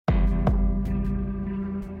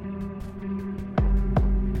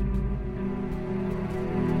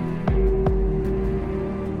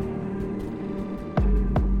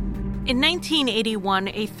In 1981,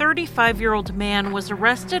 a 35-year-old man was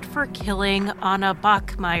arrested for killing Anna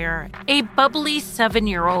Bachmeier, a bubbly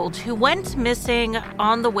 7-year-old who went missing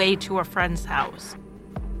on the way to a friend's house.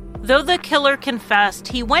 Though the killer confessed,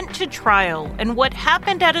 he went to trial, and what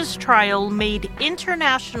happened at his trial made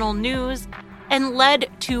international news and led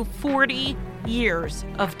to 40 years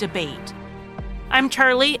of debate. I'm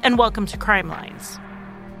Charlie, and welcome to Crime Lines.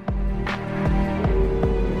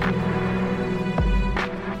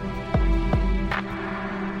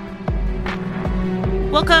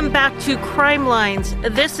 Welcome back to Crime Lines.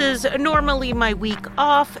 This is normally my week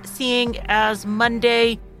off, seeing as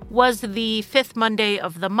Monday was the 5th Monday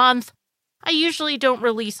of the month. I usually don't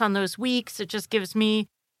release on those weeks. It just gives me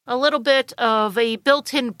a little bit of a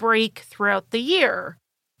built-in break throughout the year.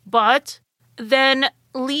 But then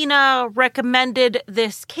Lena recommended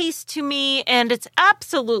this case to me, and it's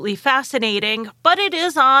absolutely fascinating, but it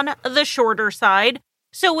is on the shorter side,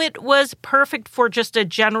 so it was perfect for just a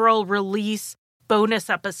general release bonus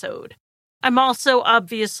episode. I'm also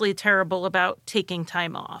obviously terrible about taking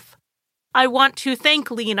time off. I want to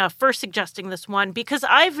thank Lena for suggesting this one because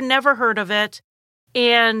I've never heard of it,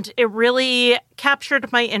 and it really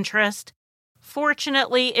captured my interest.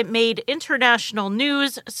 Fortunately, it made international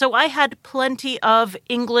news, so I had plenty of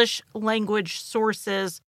English language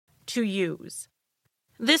sources to use.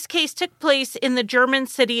 This case took place in the German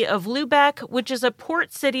city of Lübeck, which is a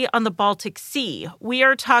port city on the Baltic Sea. We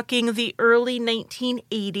are talking the early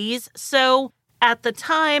 1980s, so at the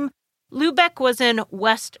time, Lübeck was in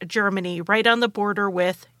West Germany, right on the border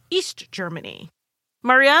with East Germany.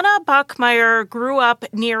 Mariana Bachmeier grew up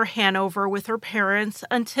near Hanover with her parents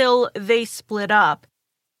until they split up,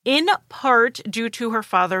 in part due to her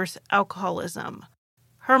father's alcoholism.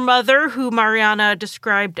 Her mother, who Mariana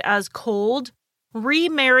described as cold,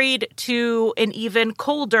 remarried to an even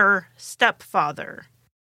colder stepfather.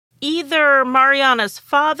 Either Mariana's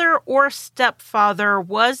father or stepfather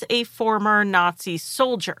was a former Nazi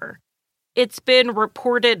soldier. It's been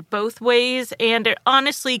reported both ways, and it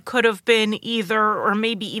honestly could have been either or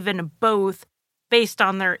maybe even both based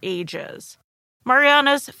on their ages.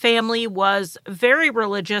 Mariana's family was very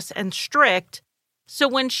religious and strict, so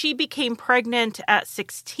when she became pregnant at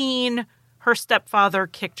 16, her stepfather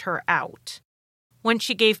kicked her out. When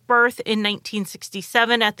she gave birth in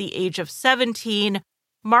 1967 at the age of 17,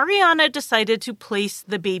 Mariana decided to place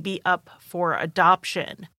the baby up for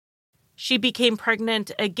adoption. She became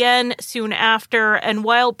pregnant again soon after, and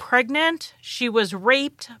while pregnant, she was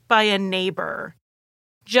raped by a neighbor.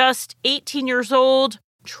 Just 18 years old,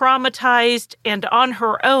 traumatized, and on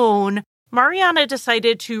her own, Mariana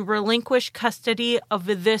decided to relinquish custody of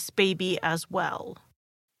this baby as well.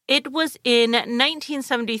 It was in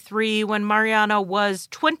 1973, when Mariana was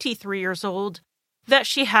 23 years old, that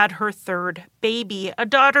she had her third baby, a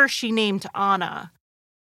daughter she named Anna.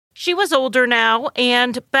 She was older now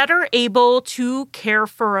and better able to care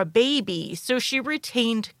for a baby, so she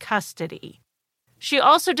retained custody. She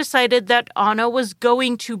also decided that Anna was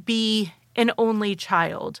going to be an only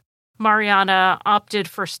child. Mariana opted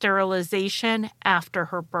for sterilization after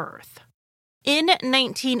her birth. In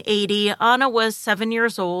 1980, Anna was 7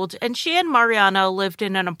 years old, and she and Mariana lived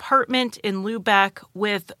in an apartment in Lübeck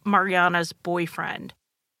with Mariana's boyfriend.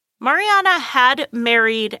 Mariana had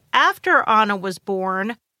married after Anna was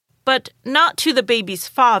born, but not to the baby's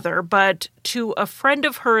father, but to a friend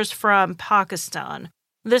of hers from Pakistan.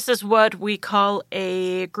 This is what we call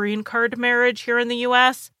a green card marriage here in the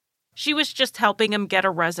U.S. She was just helping him get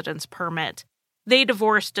a residence permit. They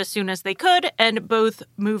divorced as soon as they could and both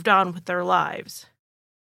moved on with their lives.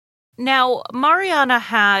 Now, Mariana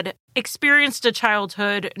had experienced a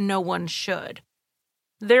childhood no one should.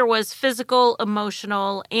 There was physical,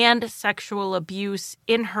 emotional, and sexual abuse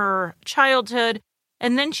in her childhood,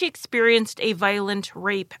 and then she experienced a violent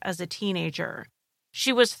rape as a teenager.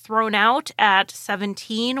 She was thrown out at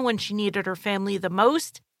 17 when she needed her family the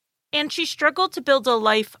most, and she struggled to build a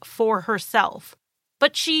life for herself.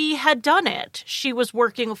 But she had done it. She was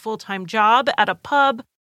working a full-time job at a pub.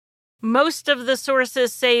 Most of the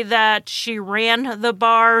sources say that she ran the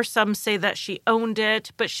bar. Some say that she owned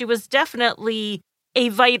it. But she was definitely a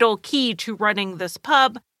vital key to running this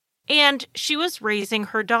pub. And she was raising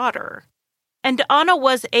her daughter. And Anna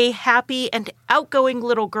was a happy and outgoing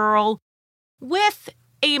little girl with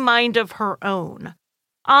a mind of her own.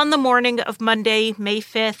 On the morning of Monday, May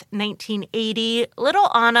 5th, 1980, little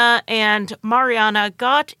Anna and Mariana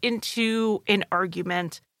got into an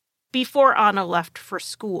argument before Anna left for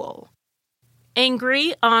school.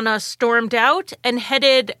 Angry, Anna stormed out and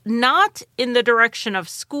headed not in the direction of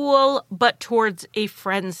school, but towards a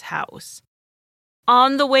friend's house.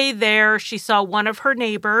 On the way there, she saw one of her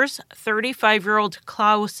neighbors, 35-year-old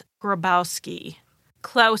Klaus Grabowski.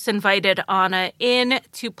 Klaus invited Anna in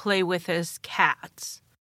to play with his cats.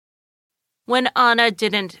 When Anna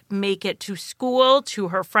didn't make it to school, to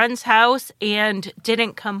her friend's house, and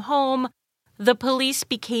didn't come home, the police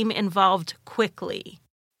became involved quickly.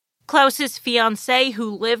 Klaus's fiancée, who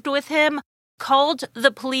lived with him, called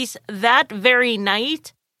the police that very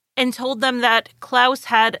night and told them that Klaus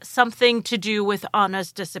had something to do with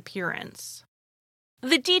Anna's disappearance.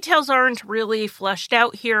 The details aren't really fleshed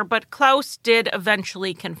out here, but Klaus did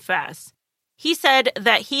eventually confess. He said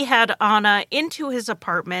that he had Anna into his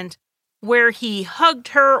apartment where he hugged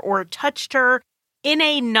her or touched her in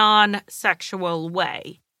a non-sexual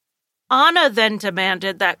way. Anna then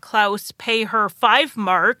demanded that Klaus pay her 5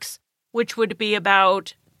 marks, which would be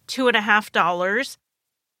about $2.50,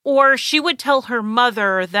 or she would tell her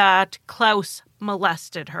mother that Klaus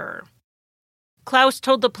molested her. Klaus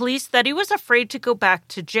told the police that he was afraid to go back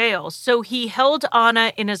to jail, so he held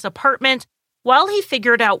Anna in his apartment while he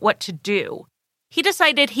figured out what to do. He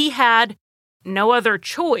decided he had no other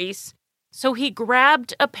choice, so he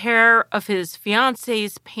grabbed a pair of his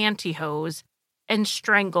fiancée's pantyhose and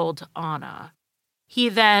strangled Anna. He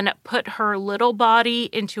then put her little body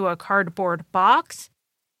into a cardboard box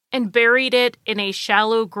and buried it in a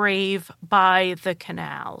shallow grave by the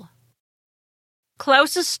canal.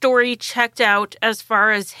 Klaus's story checked out as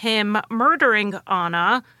far as him murdering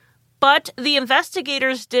Anna, but the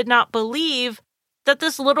investigators did not believe that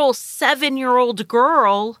this little 7-year-old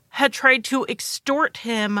girl had tried to extort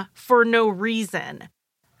him for no reason.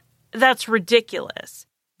 That's ridiculous.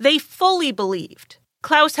 They fully believed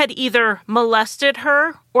Klaus had either molested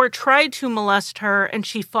her or tried to molest her and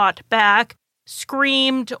she fought back,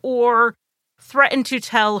 screamed, or threatened to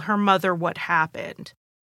tell her mother what happened.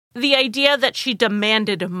 The idea that she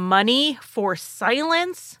demanded money for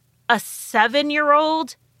silence, a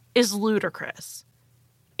 7-year-old, is ludicrous.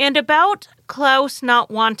 And about Klaus not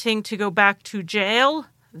wanting to go back to jail,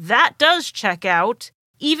 that does check out.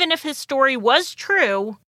 Even if his story was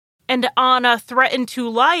true, and Anna threatened to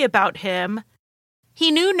lie about him, he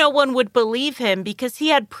knew no one would believe him because he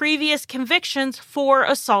had previous convictions for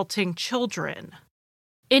assaulting children.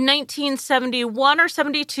 In 1971 or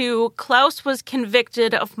 72, Klaus was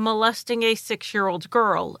convicted of molesting a 6-year-old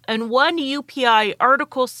girl, and one UPI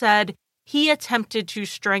article said he attempted to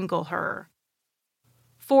strangle her.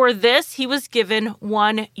 For this, he was given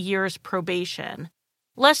 1 year's probation.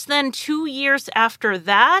 Less than 2 years after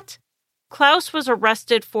that, Klaus was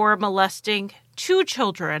arrested for molesting 2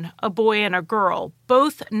 children, a boy and a girl,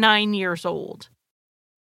 both 9 years old.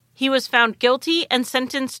 He was found guilty and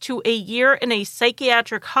sentenced to a year in a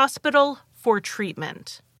psychiatric hospital for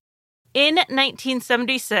treatment. In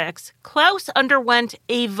 1976, Klaus underwent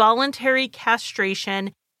a voluntary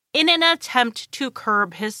castration in an attempt to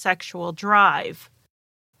curb his sexual drive.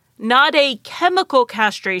 Not a chemical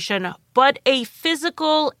castration, but a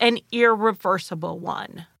physical and irreversible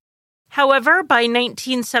one. However, by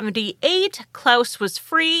 1978, Klaus was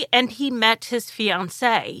free and he met his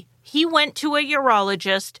fiancée. He went to a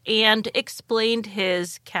urologist and explained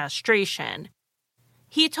his castration.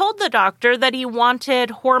 He told the doctor that he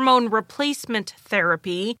wanted hormone replacement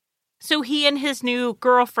therapy so he and his new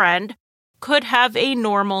girlfriend could have a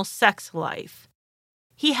normal sex life.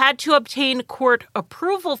 He had to obtain court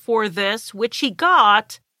approval for this, which he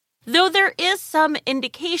got, though there is some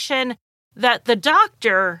indication that the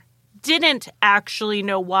doctor didn't actually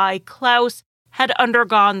know why Klaus had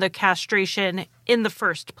undergone the castration in the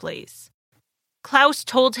first place. Klaus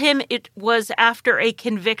told him it was after a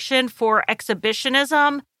conviction for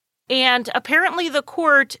exhibitionism, and apparently the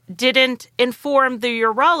court didn't inform the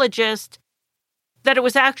urologist that it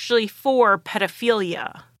was actually for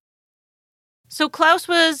pedophilia. So Klaus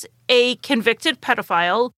was a convicted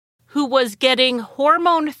pedophile who was getting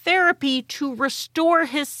hormone therapy to restore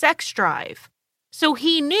his sex drive. So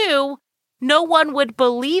he knew no one would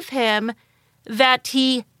believe him that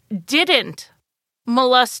he didn't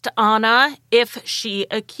molest Anna if she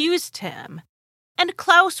accused him. And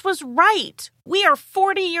Klaus was right. We are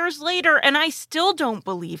 40 years later and I still don't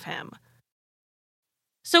believe him.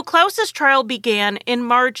 So Klaus's trial began in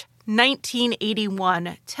March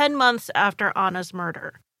 1981, 10 months after Anna's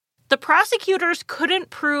murder. The prosecutors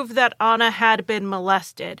couldn't prove that Anna had been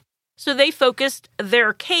molested, so they focused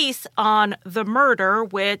their case on the murder,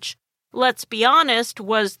 which, let's be honest,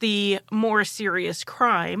 was the more serious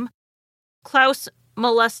crime. Klaus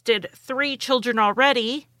molested 3 children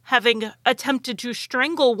already, having attempted to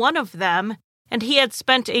strangle one of them, and he had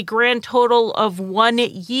spent a grand total of 1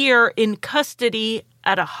 year in custody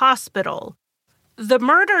at a hospital. The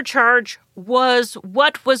murder charge was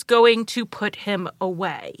what was going to put him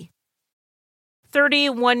away.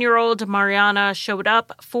 31-year-old Mariana showed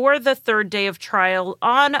up for the third day of trial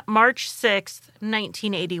on March 6,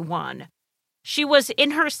 1981. She was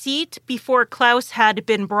in her seat before Klaus had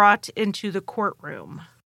been brought into the courtroom.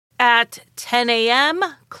 At 10 a.m.,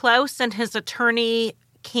 Klaus and his attorney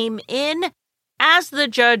came in as the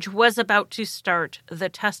judge was about to start the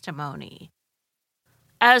testimony.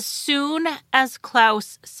 As soon as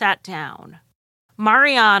Klaus sat down,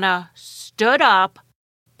 Mariana stood up,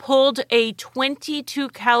 pulled a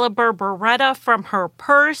 .22 caliber Beretta from her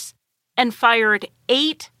purse, and fired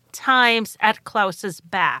 8 times at Klaus's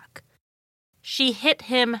back. She hit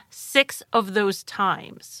him 6 of those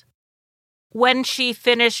times. When she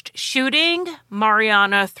finished shooting,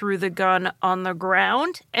 Mariana threw the gun on the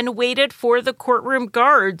ground and waited for the courtroom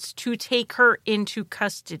guards to take her into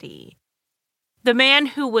custody. The man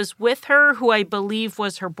who was with her, who I believe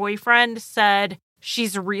was her boyfriend, said,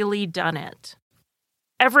 "She's really done it."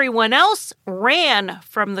 Everyone else ran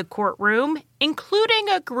from the courtroom, including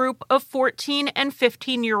a group of 14 and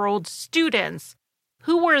 15-year-old students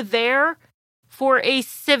who were there for a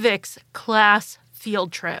civics class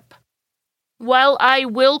field trip. While I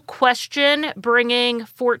will question bringing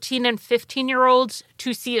 14 and 15-year-olds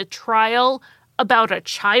to see a trial about a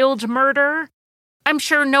child murder, I'm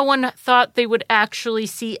sure no one thought they would actually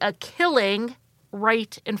see a killing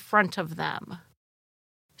right in front of them.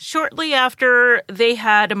 Shortly after they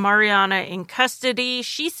had Mariana in custody,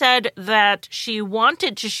 she said that she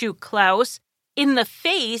wanted to shoot Klaus in the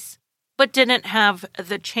face, but didn't have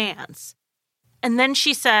the chance. And then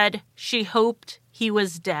she said she hoped he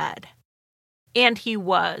was dead. And he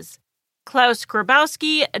was. Klaus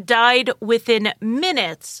Grabowski died within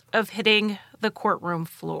minutes of hitting the courtroom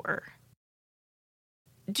floor.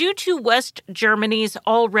 Due to West Germany's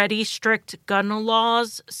already strict gun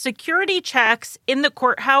laws, security checks in the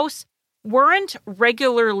courthouse weren't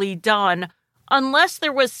regularly done unless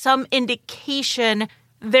there was some indication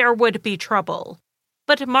there would be trouble.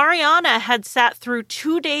 But Mariana had sat through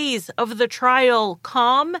 2 days of the trial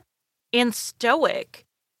calm and stoic.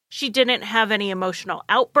 She didn't have any emotional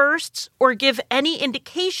outbursts or give any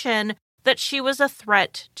indication that she was a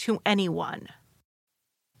threat to anyone.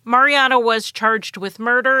 Mariana was charged with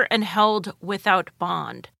murder and held without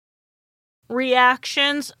bond.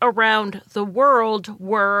 Reactions around the world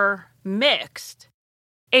were mixed.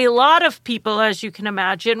 A lot of people, as you can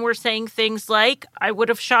imagine, were saying things like, "I would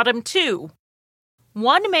have shot him too."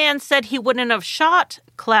 One man said he wouldn't have shot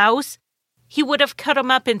Klaus, he would have cut him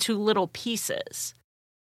up into little pieces.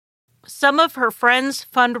 Some of her friends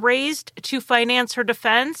fundraised to finance her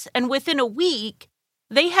defense, and within a week,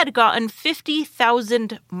 they had gotten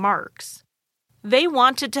 50,000 marks. They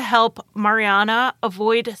wanted to help Mariana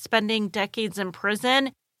avoid spending decades in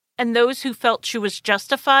prison, and those who felt she was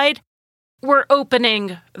justified were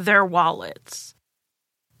opening their wallets.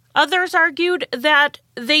 Others argued that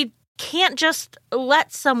they can't just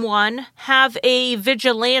let someone have a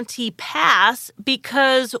vigilante pass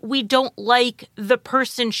because we don't like the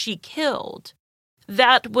person she killed.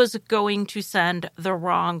 That was going to send the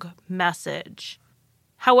wrong message.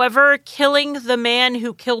 However, killing the man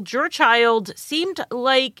who killed your child seemed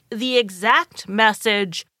like the exact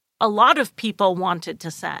message a lot of people wanted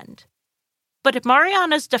to send. But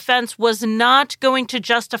Mariana's defense was not going to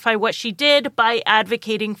justify what she did by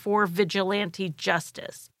advocating for vigilante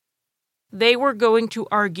justice. They were going to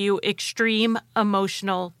argue extreme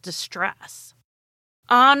emotional distress.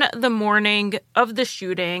 On the morning of the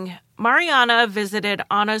shooting, Mariana visited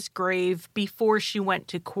Anna's grave before she went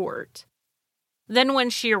to court. Then when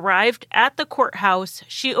she arrived at the courthouse,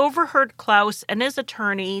 she overheard Klaus and his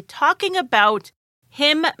attorney talking about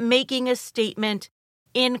him making a statement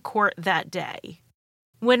in court that day.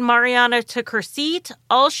 When Mariana took her seat,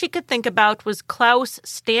 all she could think about was Klaus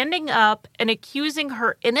standing up and accusing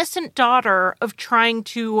her innocent daughter of trying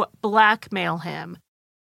to blackmail him,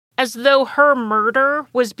 as though her murder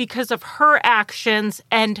was because of her actions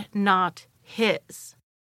and not his.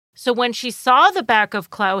 So when she saw the back of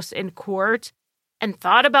Klaus in court, and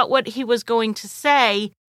thought about what he was going to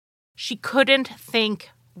say, she couldn't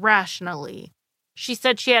think rationally. She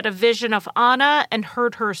said she had a vision of Anna and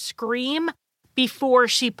heard her scream before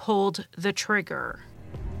she pulled the trigger.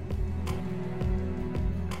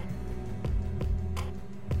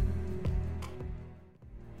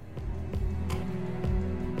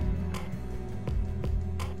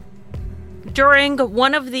 During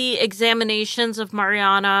one of the examinations of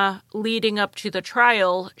Mariana leading up to the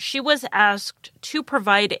trial, she was asked to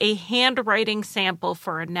provide a handwriting sample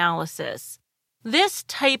for analysis. This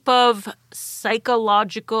type of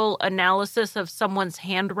psychological analysis of someone's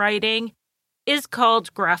handwriting is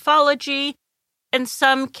called graphology, and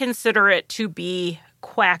some consider it to be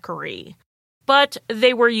quackery, but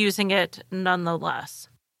they were using it nonetheless.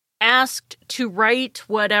 Asked to write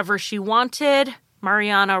whatever she wanted,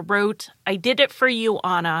 Mariana wrote, "I did it for you,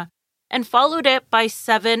 Anna," and followed it by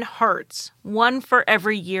 7 hearts, one for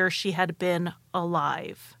every year she had been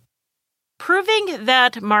alive. Proving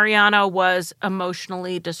that Mariana was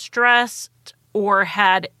emotionally distressed or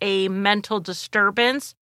had a mental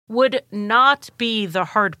disturbance would not be the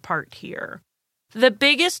hard part here. The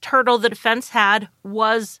biggest hurdle the defense had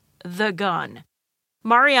was the gun.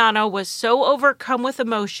 Mariana was so overcome with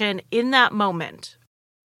emotion in that moment.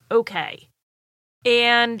 Okay.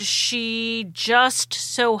 And she just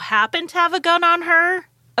so happened to have a gun on her?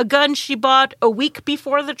 A gun she bought a week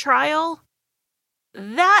before the trial?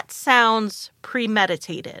 That sounds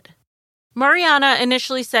premeditated. Mariana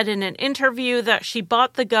initially said in an interview that she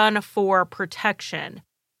bought the gun for protection.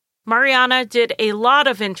 Mariana did a lot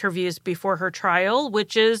of interviews before her trial,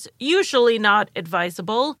 which is usually not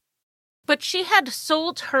advisable, but she had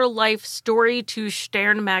sold her life story to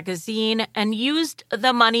Stern magazine and used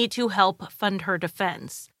the money to help fund her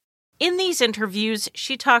defense. In these interviews,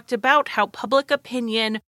 she talked about how public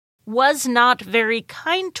opinion was not very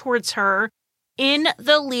kind towards her in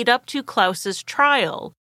the lead up to Klaus's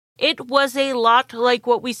trial. It was a lot like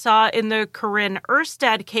what we saw in the Corinne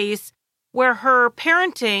Erstad case, where her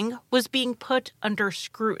parenting was being put under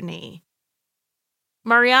scrutiny.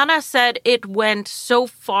 Mariana said it went so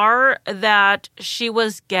far that she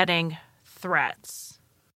was getting threats.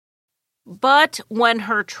 But when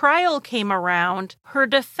her trial came around, her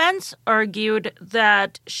defense argued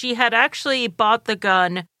that she had actually bought the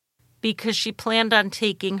gun because she planned on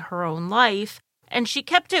taking her own life, and she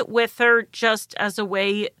kept it with her just as a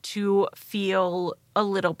way to feel a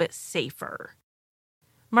little bit safer.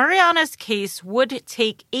 Mariana's case would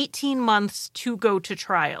take 18 months to go to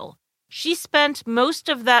trial. She spent most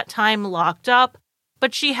of that time locked up,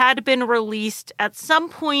 but she had been released at some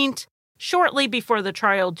point shortly before the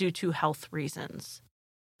trial due to health reasons.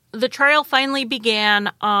 The trial finally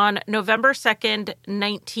began on November 2nd,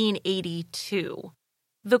 1982.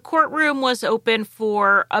 The courtroom was open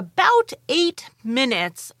for about 8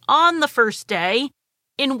 minutes on the first day,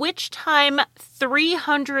 in which time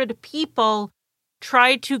 300 people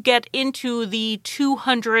tried to get into the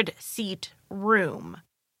 200-seat room.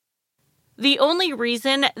 The only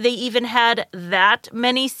reason they even had that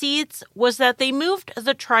many seats was that they moved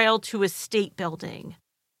the trial to a state building.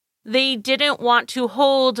 They didn't want to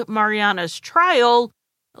hold Mariana's trial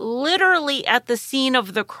literally at the scene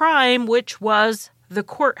of the crime, which was the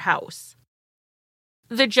courthouse.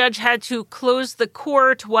 The judge had to close the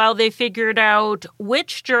court while they figured out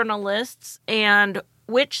which journalists and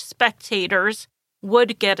which spectators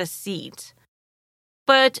would get a seat.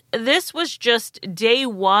 But this was just day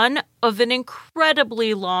one of an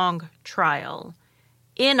incredibly long trial.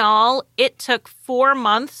 In all, it took 4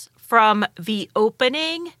 months from the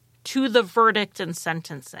opening to the verdict and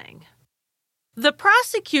sentencing. The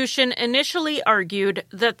prosecution initially argued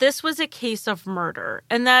that this was a case of murder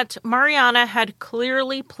and that Mariana had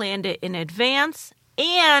clearly planned it in advance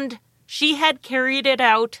and she had carried it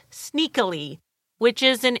out sneakily, which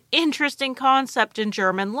is an interesting concept in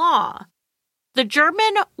German law. The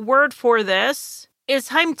German word for this is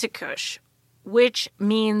Heimtückisch, which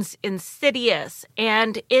means insidious,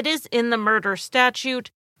 and it is in the murder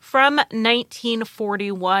statute from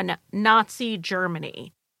 1941 Nazi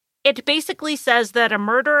Germany. It basically says that a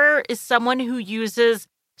murderer is someone who uses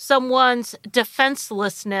someone's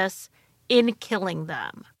defenselessness in killing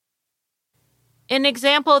them. An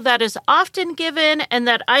example that is often given and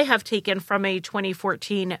that I have taken from a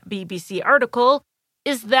 2014 BBC article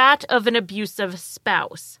is that of an abusive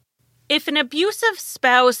spouse. If an abusive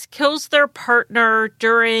spouse kills their partner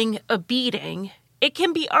during a beating, it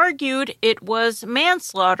can be argued it was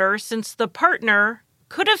manslaughter since the partner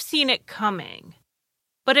could have seen it coming.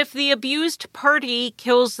 But if the abused party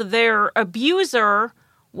kills their abuser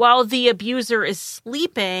while the abuser is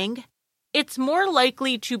sleeping, it's more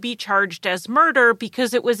likely to be charged as murder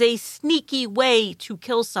because it was a sneaky way to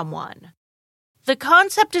kill someone. The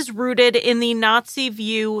concept is rooted in the Nazi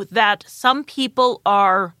view that some people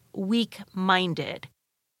are weak-minded.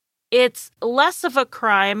 It's less of a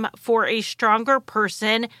crime for a stronger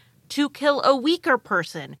person to kill a weaker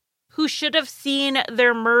person who should have seen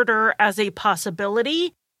their murder as a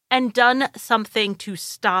possibility and done something to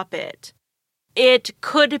stop it. It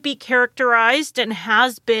could be characterized and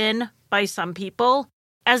has been, by some people,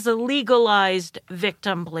 as a legalized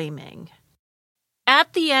victim blaming.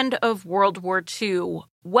 At the end of World War II,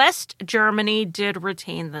 West Germany did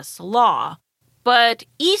retain this law, but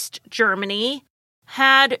East Germany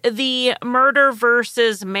had the murder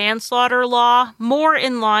versus manslaughter law more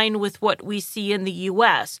in line with what we see in the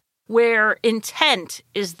U.S., where intent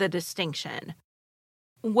is the distinction.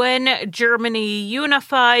 When Germany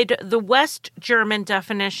unified, the West German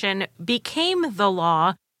definition became the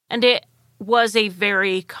law, and it was a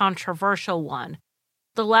very controversial one.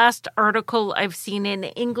 The last article I've seen in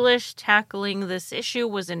English tackling this issue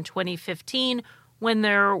was in 2015, when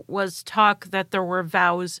there was talk that there were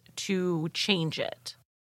vows to change it.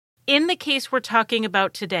 In the case we're talking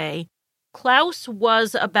about today, Klaus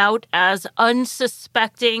was about as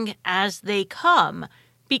unsuspecting as they come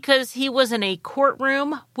because he was in a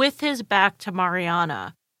courtroom with his back to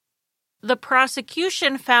Mariana. The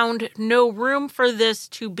prosecution found no room for this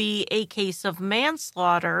to be a case of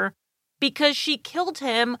manslaughter because she killed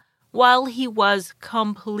him while he was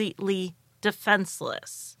completely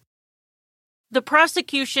defenseless. The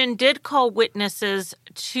prosecution did call witnesses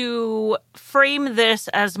to frame this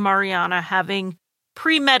as Mariana having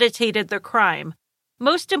premeditated the crime.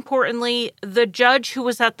 Most importantly, the judge who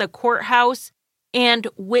was at the courthouse and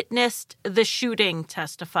witnessed the shooting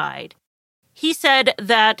testified. He said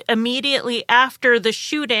that immediately after the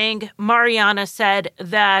shooting, Mariana said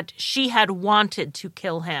that she had wanted to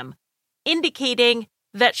kill him, indicating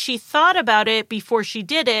that she thought about it before she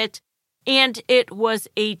did it, and it was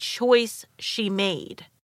a choice she made.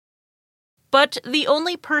 But the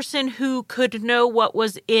only person who could know what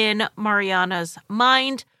was in Mariana's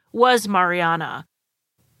mind was Mariana.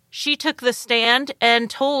 She took the stand and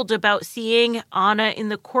told about seeing Anna in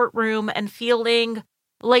the courtroom and feeling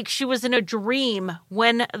like she was in a dream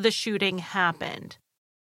when the shooting happened.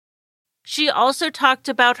 She also talked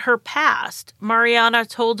about her past. Mariana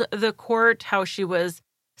told the court how she was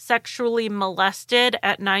sexually molested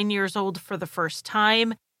at 9 years old for the first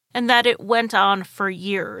time, and that it went on for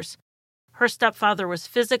years. Her stepfather was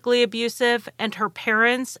physically abusive, and her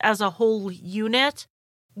parents, as a whole unit,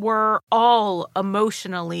 were all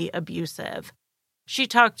emotionally abusive. She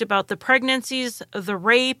talked about the pregnancies, the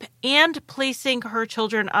rape, and placing her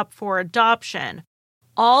children up for adoption,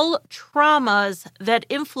 all traumas that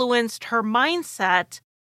influenced her mindset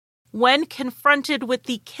when confronted with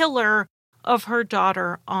the killer of her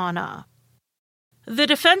daughter, Anna. The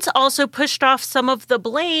defense also pushed off some of the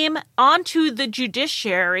blame onto the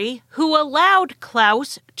judiciary, who allowed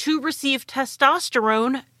Klaus to receive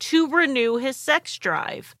testosterone to renew his sex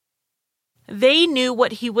drive. They knew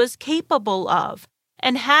what he was capable of,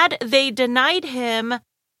 and had they denied him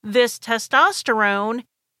this testosterone,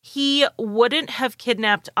 he wouldn't have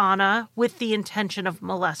kidnapped Anna with the intention of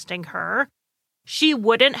molesting her. She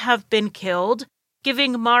wouldn't have been killed,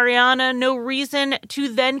 giving Mariana no reason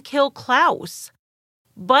to then kill Klaus.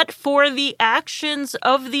 But for the actions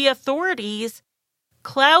of the authorities,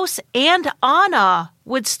 Klaus and Anna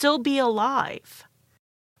would still be alive.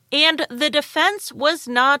 And the defense was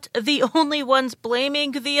not the only ones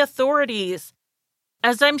blaming the authorities.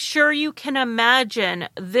 As I'm sure you can imagine,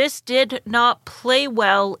 this did not play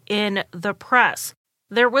well in the press.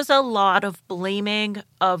 There was a lot of blaming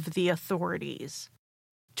of the authorities.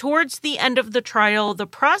 Towards the end of the trial, the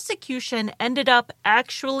prosecution ended up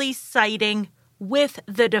actually siding with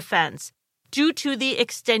the defense due to the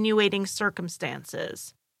extenuating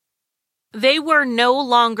circumstances. They were no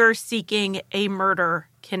longer seeking a murder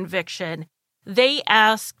conviction. They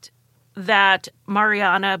asked that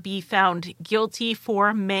Mariana be found guilty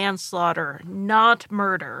for manslaughter, not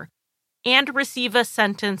murder, and receive a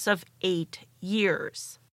sentence of 8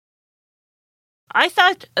 years. I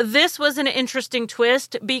thought this was an interesting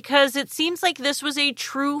twist because it seems like this was a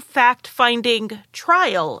true fact-finding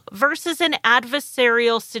trial versus an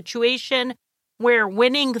adversarial situation where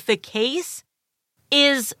winning the case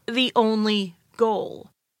is the only goal.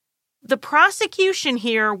 The prosecution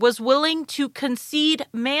here was willing to concede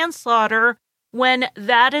manslaughter when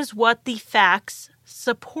that is what the facts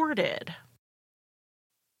supported.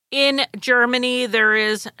 In Germany, there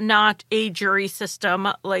is not a jury system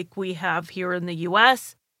like we have here in the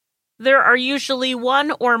U.S. There are usually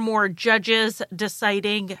one or more judges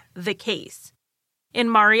deciding the case. In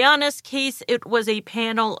Mariana's case, it was a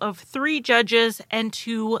panel of 3 judges and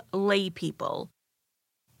 2 lay people.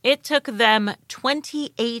 It took them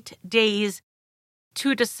 28 days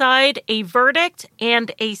to decide a verdict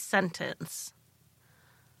and a sentence.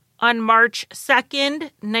 On March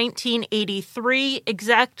 2nd, 1983,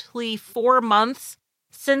 exactly 4 months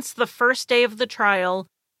since the first day of the trial,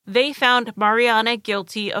 they found Mariana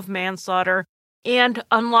guilty of manslaughter and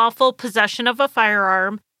unlawful possession of a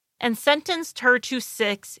firearm and sentenced her to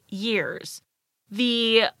 6 years.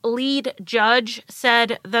 The lead judge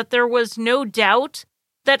said that there was no doubt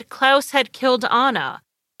that Klaus had killed Anna,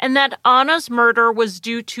 and that Anna's murder was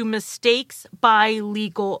due to mistakes by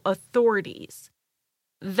legal authorities.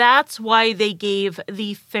 That's why they gave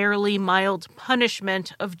the fairly mild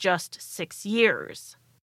punishment of just 6 years.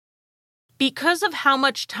 Because of how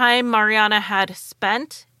much time Mariana had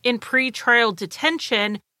spent in pretrial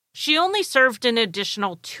detention, she only served an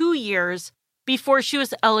additional 2 years before she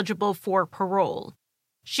was eligible for parole.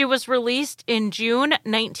 She was released in June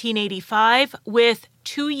 1985 with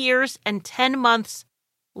 2 years and 10 months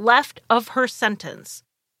left of her sentence.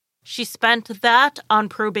 She spent that on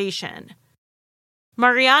probation.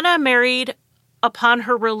 Mariana married upon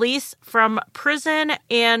her release from prison,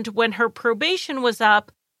 and when her probation was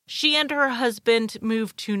up, she and her husband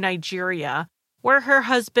moved to Nigeria, where her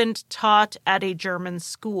husband taught at a German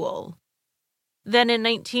school. Then in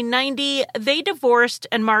 1990, they divorced,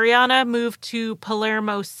 and Mariana moved to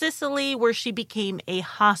Palermo, Sicily, where she became a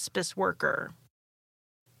hospice worker.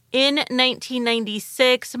 In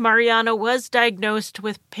 1996, Mariana was diagnosed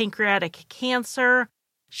with pancreatic cancer.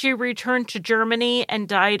 She returned to Germany and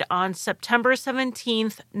died on September 17,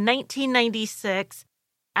 1996,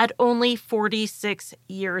 at only 46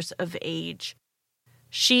 years of age.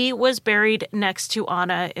 She was buried next to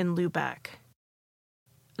Anna in Lübeck.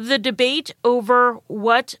 The debate over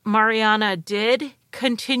what Mariana did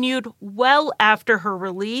continued well after her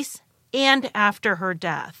release and after her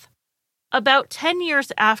death. About 10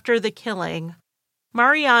 years after the killing,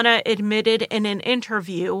 Mariana admitted in an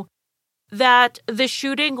interview that the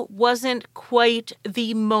shooting wasn't quite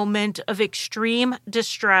the moment of extreme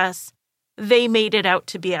distress they made it out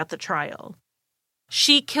to be at the trial.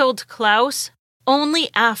 She killed Klaus only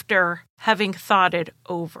after having thought it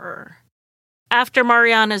over. After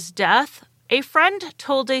Mariana's death, a friend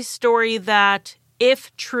told a story that,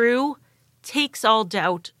 if true, takes all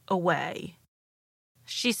doubt away.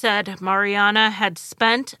 She said Mariana had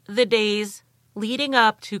spent the days leading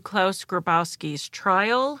up to Klaus Grabowski's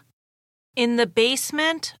trial in the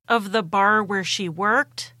basement of the bar where she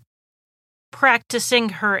worked, practicing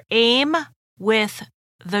her aim with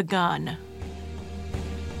the gun.